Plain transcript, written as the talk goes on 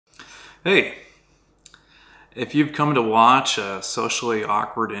Hey, if you've come to watch a socially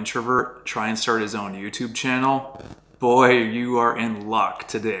awkward introvert try and start his own YouTube channel, boy, you are in luck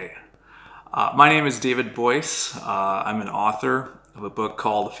today. My name is David Boice. I'm an author of a book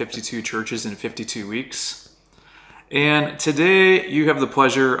called 52 Churches in 52 Weeks. And today you have the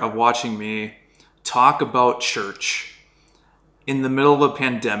pleasure of watching me talk about church in the middle of a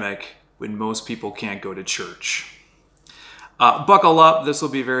pandemic when most people can't go to church. Buckle up, this will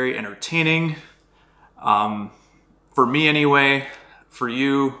be very entertaining. For me anyway. For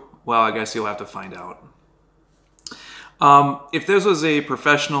you, well, I guess you'll have to find out. If this was a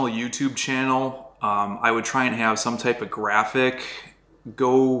professional YouTube channel, I would try and have some type of graphic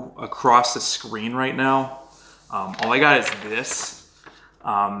go across the screen right now. All I got is this.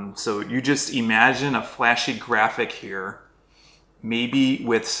 So you just imagine a flashy graphic here, maybe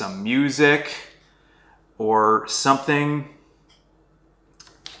with some music or something.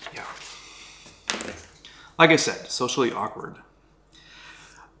 Yeah. Like I said, socially awkward.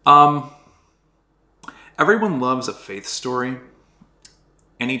 Everyone loves a faith story,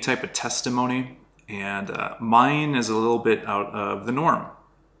 any type of testimony, and mine is a little bit out of the norm.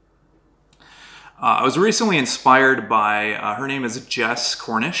 I was recently inspired by, her name is Jess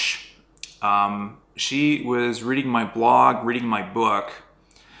Cornish. She was reading my blog, reading my book,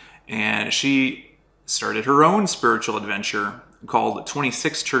 and she started her own spiritual adventure called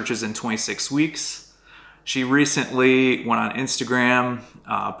 26 Churches in 26 Weeks. She recently went on Instagram,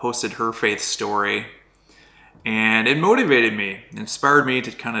 posted her faith story, and it motivated me, inspired me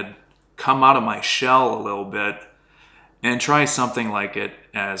to kind of come out of my shell a little bit and try something like it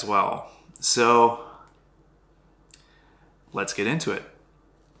as well. So let's get into it.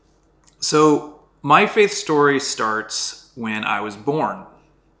 So my faith story starts when I was born.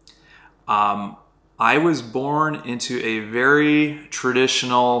 I was born into a very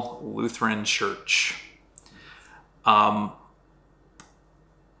traditional Lutheran church.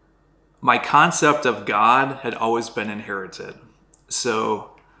 My concept of God had always been inherited.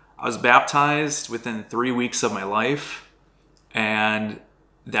 So I was baptized within 3 weeks of my life, and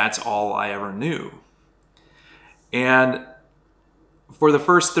that's all I ever knew. And for the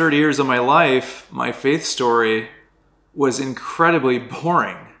first 30 years of my life, my faith story was incredibly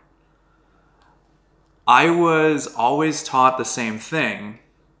boring. I was always taught the same thing,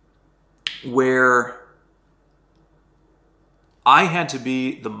 where I had to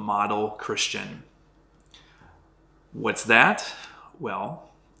be the model Christian. What's that?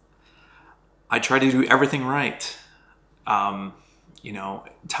 Well, I try to do everything right. Tithe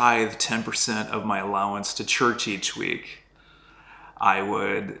 10% of my allowance to church each week. I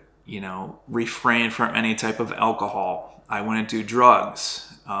would, refrain from any type of alcohol. I wouldn't do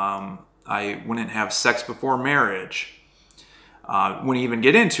drugs. I wouldn't have sex before marriage. Wouldn't even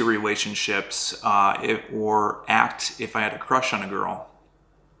get into relationships or act if I had a crush on a girl.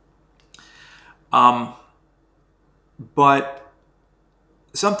 But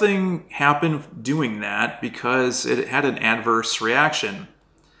something happened doing that because it had an adverse reaction.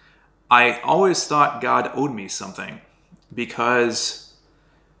 I always thought God owed me something because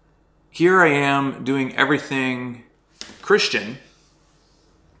here I am doing everything Christian.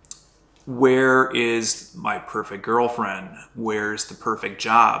 Where is my perfect girlfriend? Where's the perfect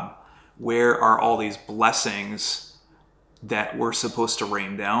job? Where are all these blessings that were supposed to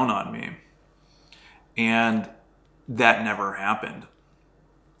rain down on me? And that never happened.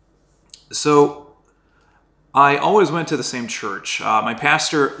 So I always went to the same church. My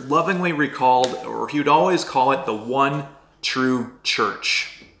pastor lovingly recalled, or he would always call it the one true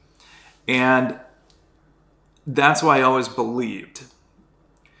church. And that's why I always believed.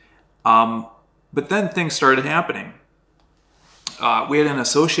 But then things started happening. We had an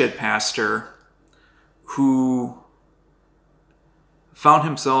associate pastor who found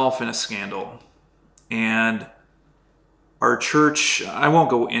himself in a scandal. And our church, I won't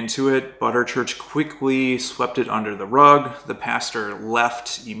go into it, but our church quickly swept it under the rug. The pastor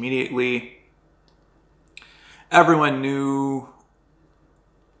left immediately. Everyone knew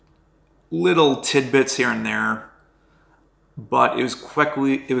little tidbits here and there, but it was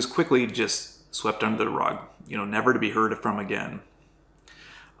quickly just swept under the rug, never to be heard from again.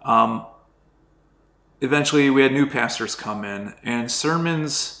 Eventually, we had new pastors come in, and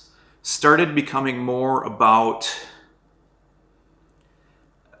sermons started becoming more about,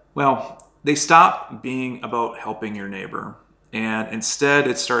 they stopped being about helping your neighbor, and instead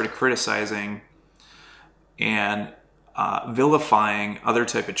it started criticizing and vilifying other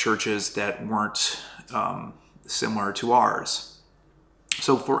type of churches that weren't similar to ours.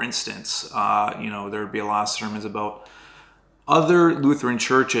 So for instance, there would be a lot of sermons about other Lutheran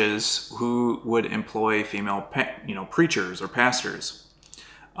churches who would employ female preachers or pastors.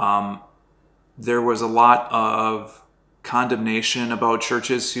 There was a lot of condemnation about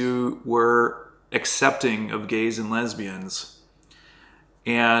churches who were accepting of gays and lesbians.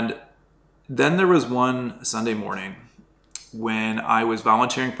 And then there was one Sunday morning when I was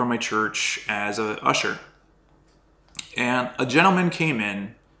volunteering for my church as an usher. And a gentleman came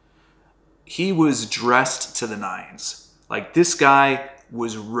in. He was dressed to the nines. Like, this guy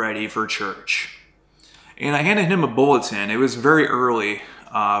was ready for church. And I handed him a bulletin. It was very early,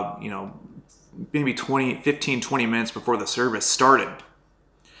 maybe 15, 20 minutes before the service started.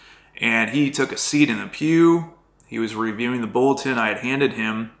 And he took a seat in the pew. He was reviewing the bulletin I had handed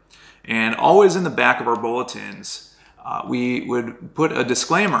him. And always in the back of our bulletins, we would put a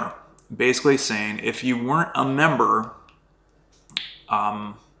disclaimer basically saying if you weren't a member,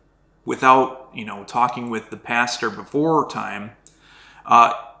 without talking with the pastor before time,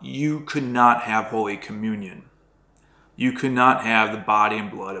 you could not have Holy Communion. You could not have the body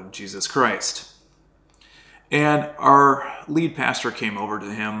and blood of Jesus Christ. And our lead pastor came over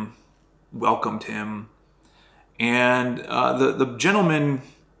to him, welcomed him, and the gentleman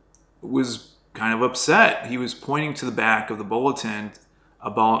was kind of upset. He was pointing to the back of the bulletin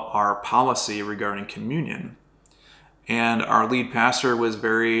about our policy regarding communion. And our lead pastor was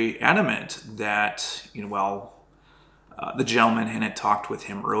very adamant that, the gentleman hadn't talked with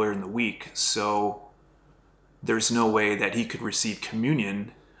him earlier in the week, so there's no way that he could receive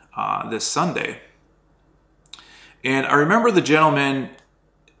communion this Sunday. And I remember the gentleman,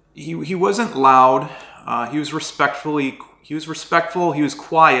 he wasn't loud, he was respectful, he was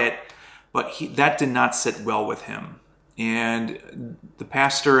quiet, but that did not sit well with him. And the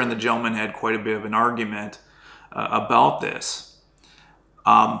pastor and the gentleman had quite a bit of an argument about this.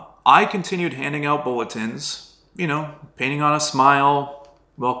 I continued handing out bulletins, painting on a smile,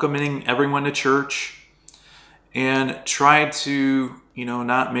 welcoming everyone to church, and tried to,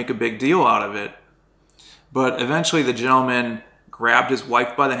 not make a big deal out of it. But eventually the gentleman grabbed his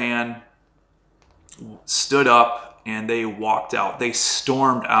wife by the hand, stood up, and they walked out. They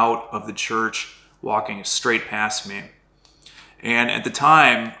stormed out of the church, walking straight past me. And at the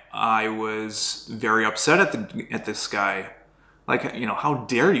time, I was very upset at this guy. Like, how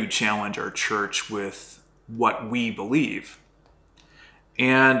dare you challenge our church with what we believe?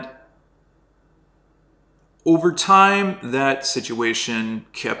 And over time, that situation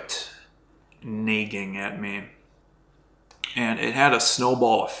kept nagging at me. And it had a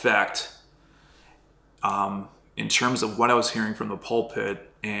snowball effect in terms of what I was hearing from the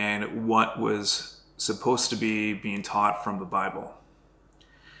pulpit and what was supposed to be being taught from the Bible.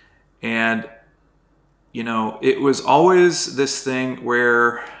 And, it was always this thing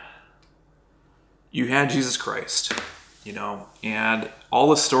where you had Jesus Christ, and all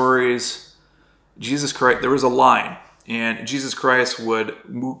the stories, Jesus Christ, there was a line, and Jesus Christ would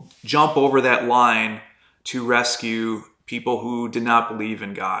jump over that line to rescue people who did not believe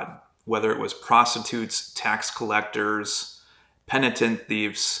in God, whether it was prostitutes, tax collectors, penitent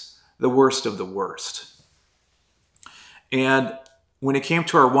thieves, the worst of the worst. And when it came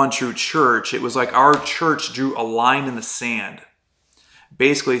to our one true church, it was like our church drew a line in the sand,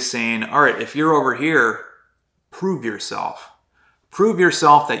 basically saying, all right, if you're over here, prove yourself. Prove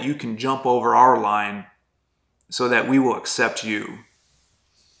yourself that you can jump over our line so that we will accept you.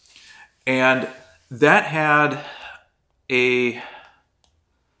 And that had it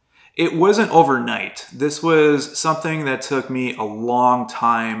wasn't overnight. This was something that took me a long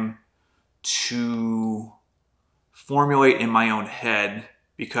time to formulate in my own head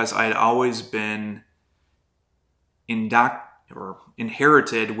because I had always been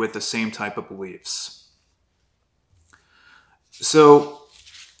inherited with the same type of beliefs. So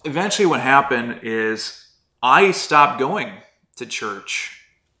eventually what happened is I stopped going to church.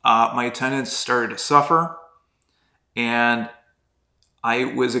 My attendance started to suffer, and I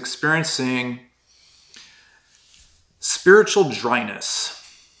was experiencing spiritual dryness,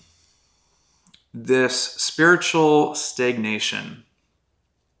 this spiritual stagnation.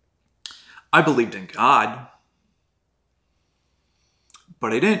 I believed in God,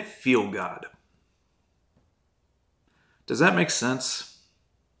 but I didn't feel God. Does that make sense?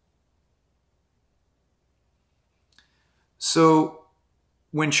 So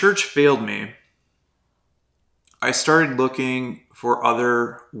when church failed me, I started looking for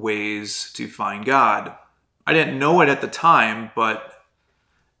other ways to find God. I didn't know it at the time, but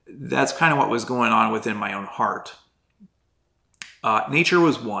that's kind of what was going on within my own heart. Nature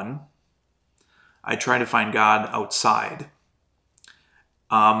was one. I tried to find God outside.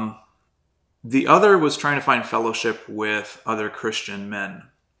 The other was trying to find fellowship with other Christian men.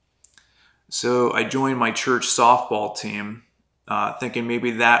 So I joined my church softball team, thinking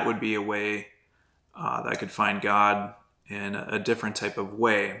maybe that would be a way that I could find God in a different type of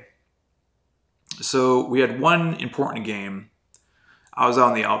way. So we had one important game. I was out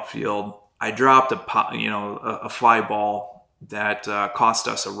in the outfield. I dropped a fly ball that cost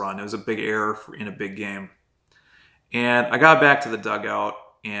us a run. It was a big error in a big game. And I got back to the dugout,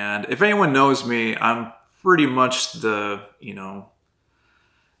 and if anyone knows me, I'm pretty much the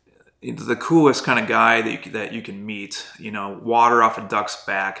coolest kind of guy that you can meet. Water off a duck's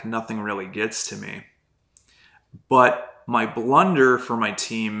back, nothing really gets to me. But my blunder for my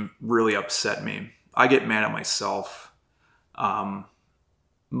team really upset me. I get mad at myself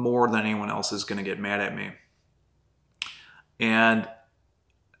more than anyone else is going to get mad at me. And,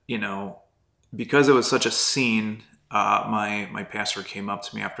 because it was such a scene, my pastor came up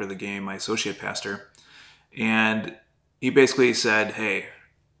to me after the game, my associate pastor, and he basically said, "Hey,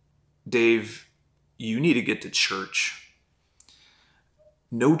 Dave, you need to get to church.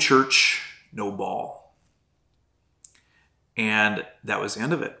 No church, no ball." And that was the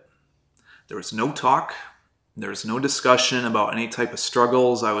end of it. There was no talk. There was no discussion about any type of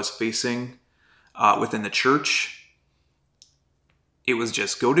struggles I was facing within the church. It was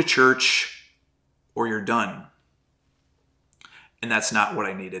just go to church or you're done. And that's not what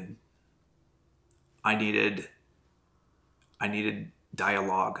I needed. I needed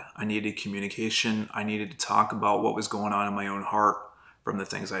dialogue. I needed communication. I needed to talk about what was going on in my own heart from the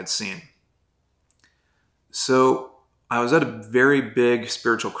things I'd seen. So I was at a very big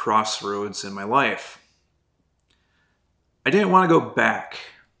spiritual crossroads in my life. I didn't want to go back.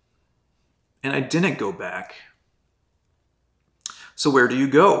 And I didn't go back. So where do you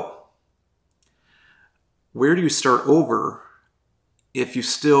go? Where do you start over if you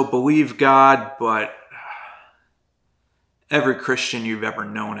still believe God, but every Christian you've ever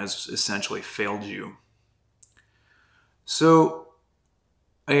known has essentially failed you? So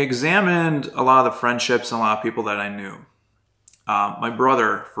I examined a lot of the friendships and a lot of people that I knew. My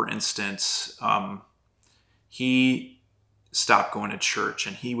brother, for instance, he stopped going to church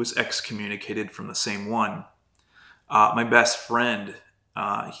and he was excommunicated from the same one. My best friend,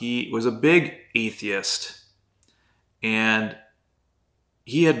 he was a big atheist, and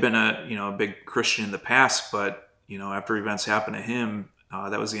he had been a big Christian in the past, but after events happened to him,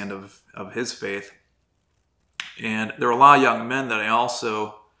 that was the end of his faith. And there were a lot of young men that I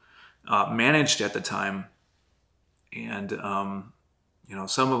also managed at the time, and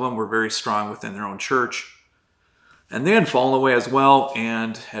some of them were very strong within their own church, and they had fallen away as well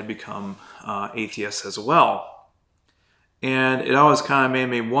and had become atheists as well. And it always kind of made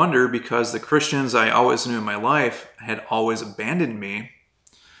me wonder, because the Christians I always knew in my life had always abandoned me.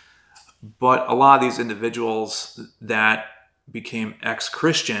 But a lot of these individuals that became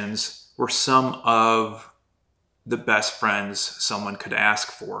ex-Christians were some of the best friends someone could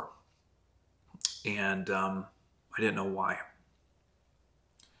ask for. And I didn't know why.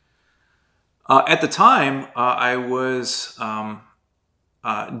 At the time, I was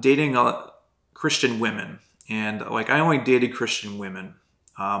dating Christian women. And I only dated Christian women.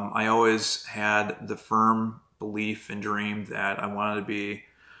 I always had the firm belief and dream that I wanted to be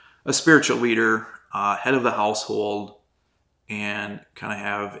a spiritual leader, head of the household, and kind of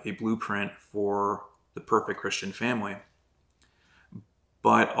have a blueprint for the perfect Christian family.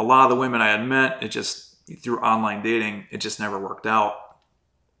 But a lot of the women I had met, through online dating, it just never worked out.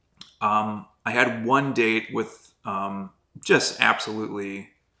 I had one date with just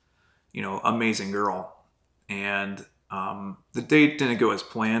absolutely, amazing girl. And the date didn't go as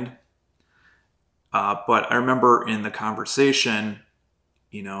planned. But I remember in the conversation,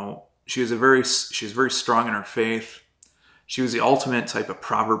 she was very strong in her faith. She was the ultimate type of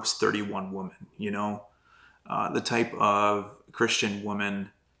Proverbs 31 woman, the type of Christian woman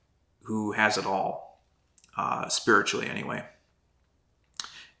who has it all, spiritually anyway.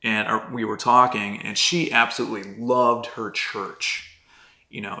 And we were talking, and she absolutely loved her church.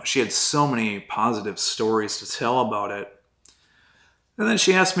 She had so many positive stories to tell about it. And then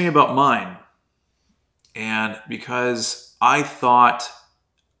she asked me about mine. And because I thought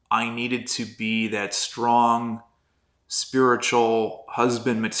I needed to be that strong, spiritual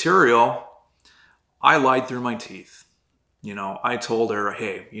husband material, I lied through my teeth. I told her,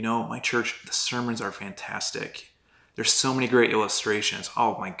 "Hey, my church, the sermons are fantastic. There's so many great illustrations.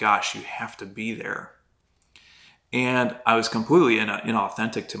 Oh my gosh, you have to be there." And I was completely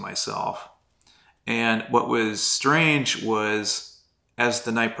inauthentic to myself. And what was strange was, as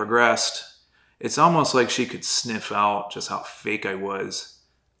the night progressed, it's almost like she could sniff out just how fake I was.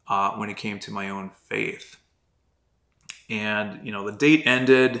 when it came to my own faith. And, the date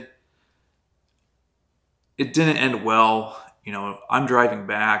ended. It didn't end well. I'm driving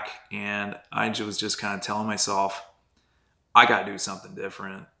back and I was just kind of telling myself, I got to do something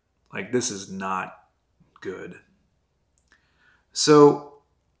different. Like, this is not good. So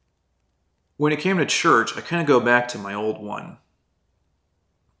when it came to church, I kind of go back to my old one.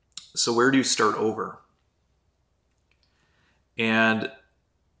 So where do you start over? And,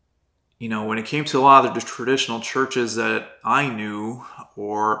 when it came to a lot of the traditional churches that I knew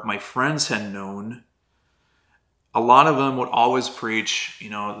or my friends had known, a lot of them would always preach,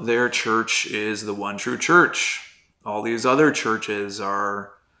 their church is the one true church. All these other churches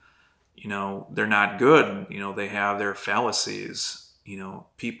are, they're not good. They have their fallacies.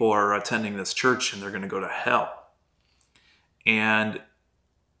 People are attending this church and they're going to go to hell. And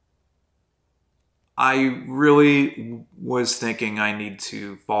I really was thinking I need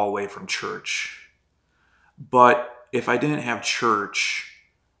to fall away from church. But if I didn't have church,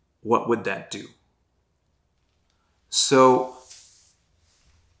 what would that do? So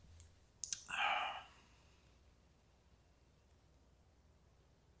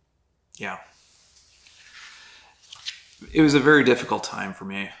yeah, it was a very difficult time for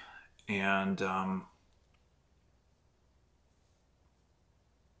me. And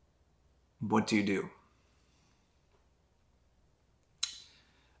what do you do?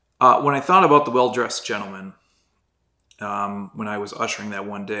 When I thought about the well-dressed gentleman, when I was ushering that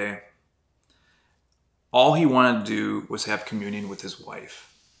one day, all he wanted to do was have communion with his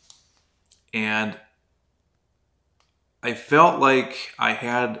wife. And I felt like I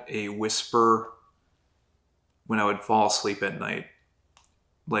had a whisper when I would fall asleep at night.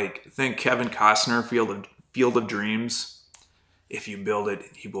 Like, think Kevin Costner, Field of Dreams. If you build it,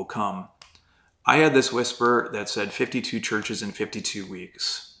 he will come. I had this whisper that said 52 churches in 52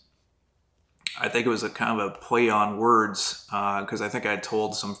 weeks. I think it was a kind of a play on words, because I think I had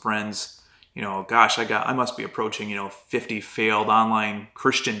told some friends, gosh, I must be approaching, 50 failed online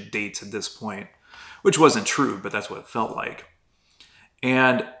Christian dates at this point, which wasn't true, but that's what it felt like.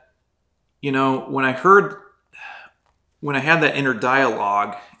 And, when I had that inner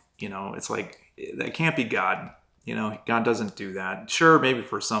dialogue, it's like, that can't be God. God doesn't do that. Sure, maybe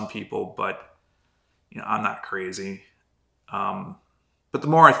for some people, but, I'm not crazy. But the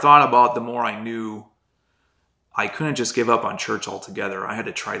more I thought about it, the more I knew I couldn't just give up on church altogether. I had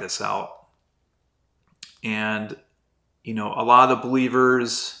to try this out. And, a lot of the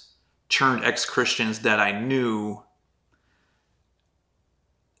believers, turned ex-Christians that I knew,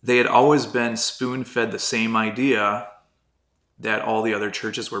 they had always been spoon-fed the same idea that all the other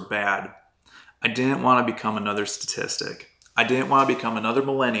churches were bad. I didn't want to become another statistic. I didn't want to become another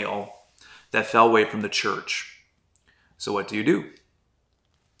millennial that fell away from the church. So what do you do?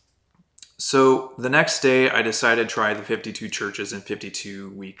 So the next day, I decided to try the 52 churches in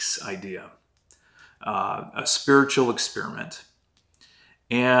 52 weeks idea, a spiritual experiment.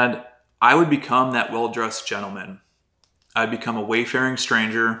 And I would become that well-dressed gentleman. I'd become a wayfaring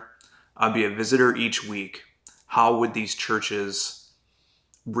stranger. I'd be a visitor each week. How would these churches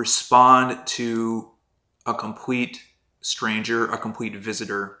respond to a complete stranger, a complete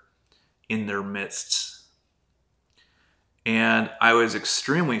visitor in their midst? And I was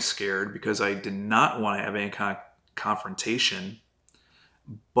extremely scared because I did not want to have any kind of confrontation,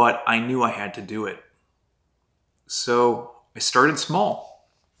 but I knew I had to do it. So I started small.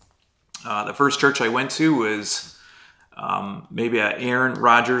 The first church I went to was maybe a Aaron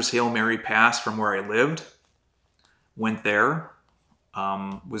Rodgers Hail Mary pass from where I lived. Went there,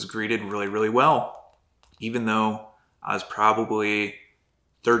 was greeted really, really well, even though I was probably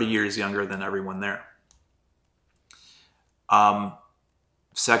 30 years younger than everyone there.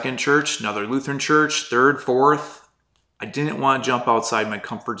 Second church, another Lutheran church. Third, fourth, I didn't want to jump outside my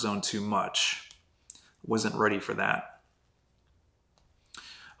comfort zone too much. Wasn't ready for that.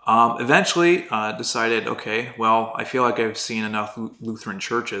 Eventually, decided, okay, well, I feel like I've seen enough Lutheran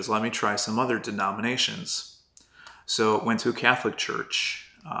churches. Let me try some other denominations. So went to a Catholic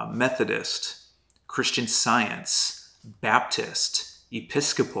church, Methodist, Christian Science, Baptist,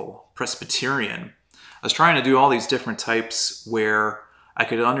 Episcopal, Presbyterian. I was trying to do all these different types where I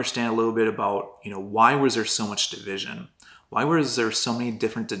could understand a little bit about, why was there so much division? Why was there so many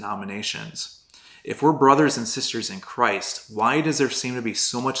different denominations? If we're brothers and sisters in Christ, why does there seem to be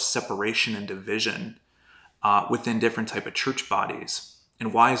so much separation and division within different type of church bodies?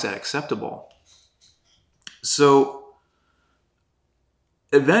 And why is that acceptable? So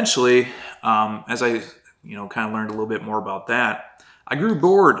eventually, as I kind of learned a little bit more about that, I grew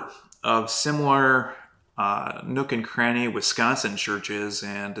bored of similar nook and cranny Wisconsin churches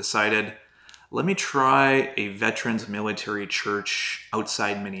and decided, let me try a veterans military church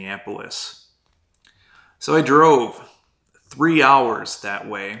outside Minneapolis. So I drove 3 hours that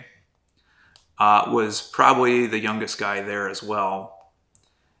way. Was probably the youngest guy there as well.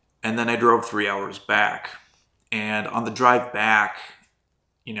 And then I drove 3 hours back. And on the drive back,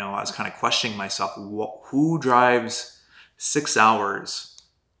 I was kind of questioning myself, who drives 6 hours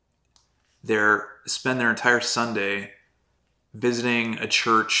there, spend their entire Sunday visiting a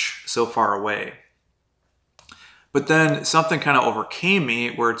church so far away? But then something kind of overcame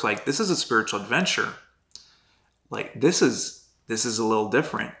me where it's like, this is a spiritual adventure. Like, this is a little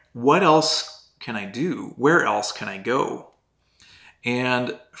different. What else can I do? Where else can I go?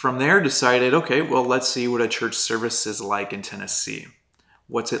 And from there decided, okay, well, let's see what a church service is like in Tennessee.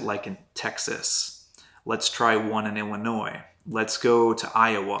 What's it like in Texas? Let's try one in Illinois. Let's go to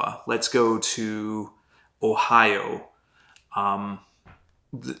Iowa. Let's go to Ohio. Colorado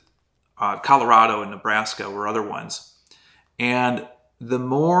and Nebraska were other ones. And the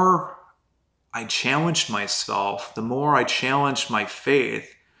more I challenged myself, the more I challenged my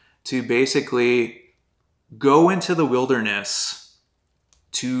faith to basically go into the wilderness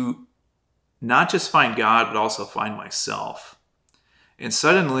to not just find God, but also find myself. And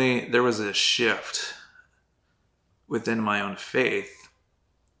suddenly there was a shift within my own faith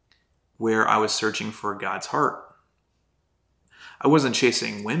where I was searching for God's heart. I wasn't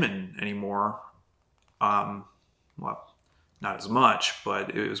chasing women anymore. Well, not as much,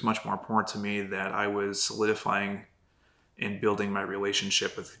 but it was much more important to me that I was solidifying and building my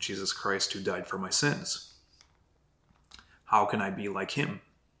relationship with Jesus Christ who died for my sins. How can I be like him?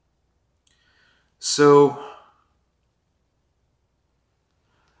 So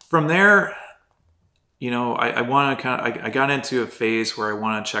from there, I got into a phase where I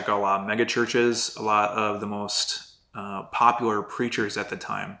want to check out a lot of megachurches, a lot of the most popular preachers at the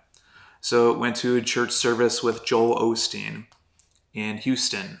time. So went to a church service with Joel Osteen in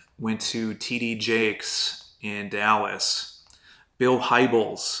Houston, went to T.D. Jakes in Dallas, Bill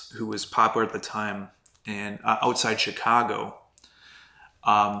Hybels, who was popular at the time, and outside Chicago.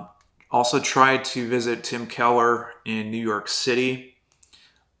 Also tried to visit Tim Keller in New York City.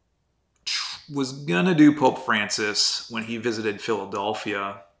 Was gonna do Pope Francis when he visited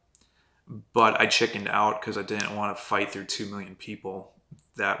Philadelphia, but I chickened out because I didn't want to fight through 2 million people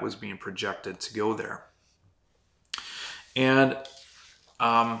that was being projected to go there. And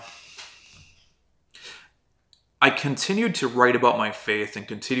I continued to write about my faith and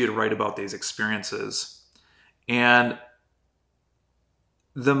continue to write about these experiences. And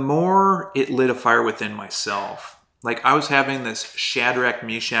the more it lit a fire within myself, like I was having this Shadrach,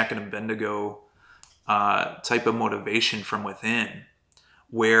 Meshach, and Abednego type of motivation from within,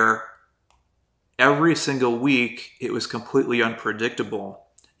 where every single week it was completely unpredictable.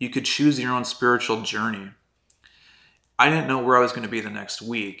 You could choose your own spiritual journey. I didn't know where I was going to be the next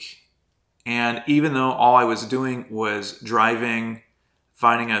week. And even though all I was doing was driving,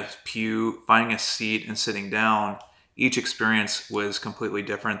 finding a pew, finding a seat, and sitting down, each experience was completely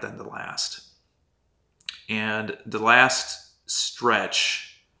different than the last. And the last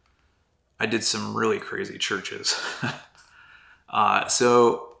stretch, I did some really crazy churches.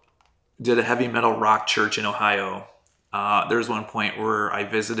 So did a heavy metal rock church in Ohio. There was one point where I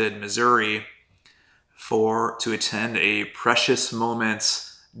visited Missouri to attend a Precious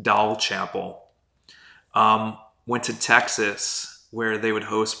Moments doll chapel. Went to Texas where they would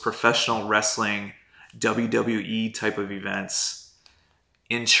host professional wrestling, WWE type of events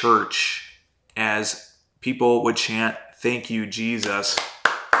in church as people would chant, "Thank you, Jesus."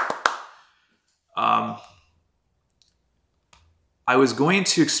 I was going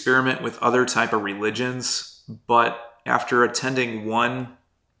to experiment with other type of religions, but after attending one,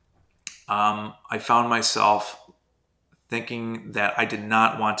 I found myself thinking that I did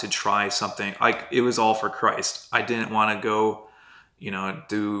not want to try something like it was all for Christ. I didn't want to go,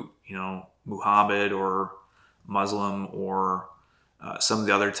 do, Muhammad or Muslim or some of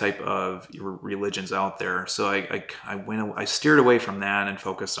the other type of religions out there. So I steered away from that and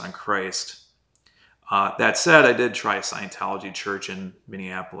focused on Christ. That said, I did try a Scientology church in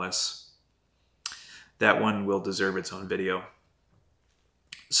Minneapolis. That one will deserve its own video.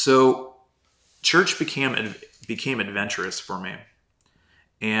 So church became adventurous for me.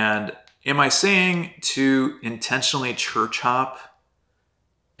 And am I saying to intentionally church hop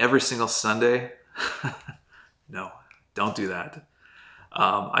every single Sunday? No, don't do that.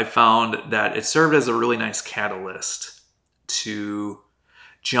 I found that it served as a really nice catalyst to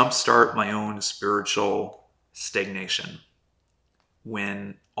jumpstart my own spiritual stagnation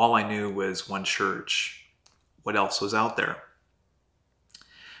when all I knew was one church what else was out there.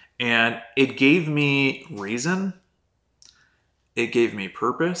 And it gave me reason. It gave me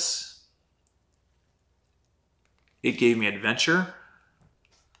purpose. It gave me adventure.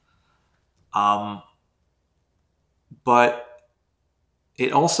 But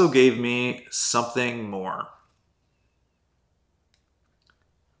it also gave me something more.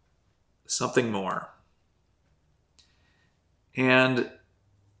 Something more. And,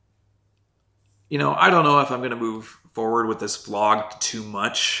 I don't know if I'm going to move forward with this vlog too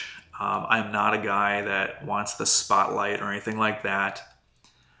much. I'm not a guy that wants the spotlight or anything like that.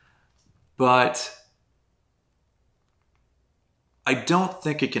 But I don't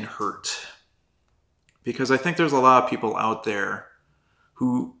think it can hurt. Because I think there's a lot of people out there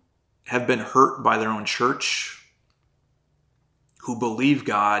who have been hurt by their own church, who believe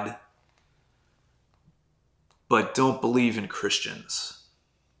God, but don't believe in Christians.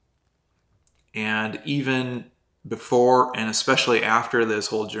 And even before and especially after this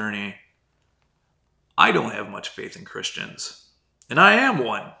whole journey, I don't have much faith in Christians. And I am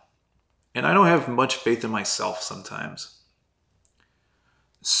one. And I don't have much faith in myself sometimes.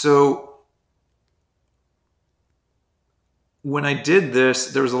 So when I did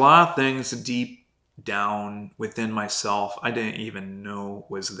this, there was a lot of things deep down within myself I didn't even know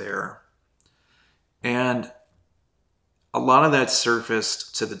was there. And a lot of that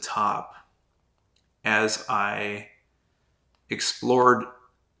surfaced to the top as I explored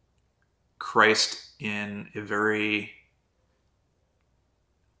Christ in a very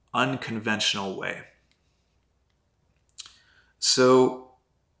unconventional way. So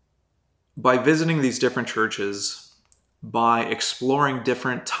by visiting these different churches, by exploring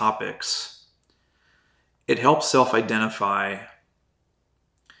different topics, it helps self-identify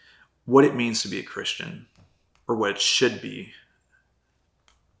what it means to be a Christian, or what it should be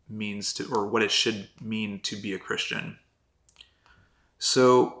means to, or what it should mean to be a Christian.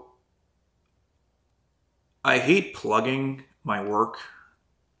 So I hate plugging my work.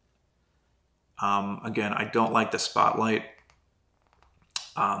 Again, I don't like the spotlight.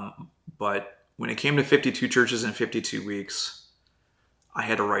 But when it came to 52 churches in 52 weeks, I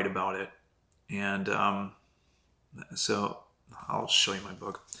had to write about it. And so I'll show you my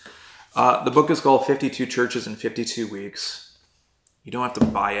book. The book is called 52 Churches in 52 Weeks. You don't have to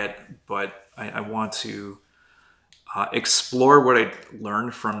buy it, but I want to explore what I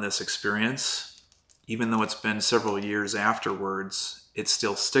learned from this experience. Even though it's been several years afterwards, it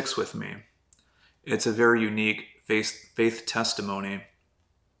still sticks with me. It's a very unique faith testimony.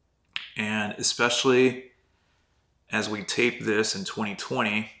 And especially as we tape this in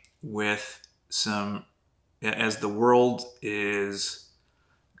 2020 as the world is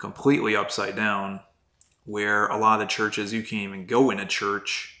completely upside down, where a lot of the churches, you can't even go in a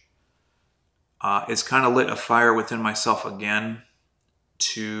church, it's kind of lit a fire within myself again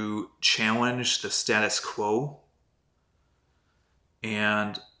to challenge the status quo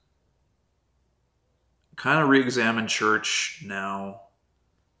and kind of re-examine church now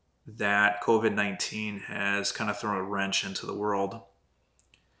that COVID-19 has kind of thrown a wrench into the world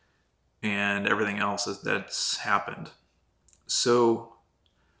and everything else that's happened. So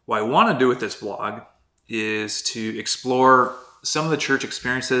what I want to do with this vlog is to explore some of the church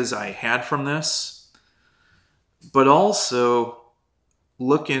experiences I had from this, but also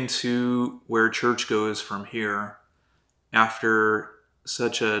look into where church goes from here after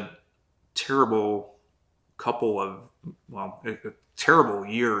such a terrible a terrible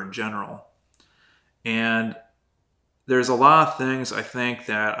year in general. And there's a lot of things I think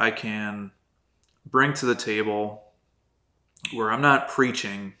that I can bring to the table where I'm not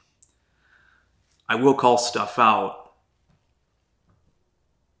preaching. I will call stuff out,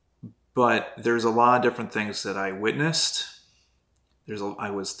 but there's a lot of different things that I witnessed. I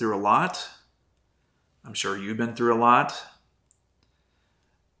was through a lot. I'm sure you've been through a lot.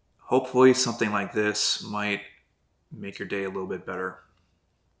 Hopefully something like this might make your day a little bit better.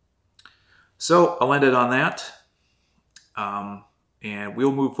 So I'll end it on that. And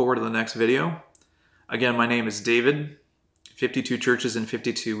we'll move forward to the next video. Again, my name is David, 52 Churches in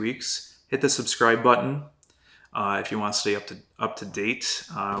 52 Weeks. Hit the subscribe button if you want to stay up to date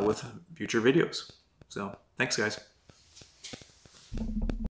with future videos. So thanks, guys.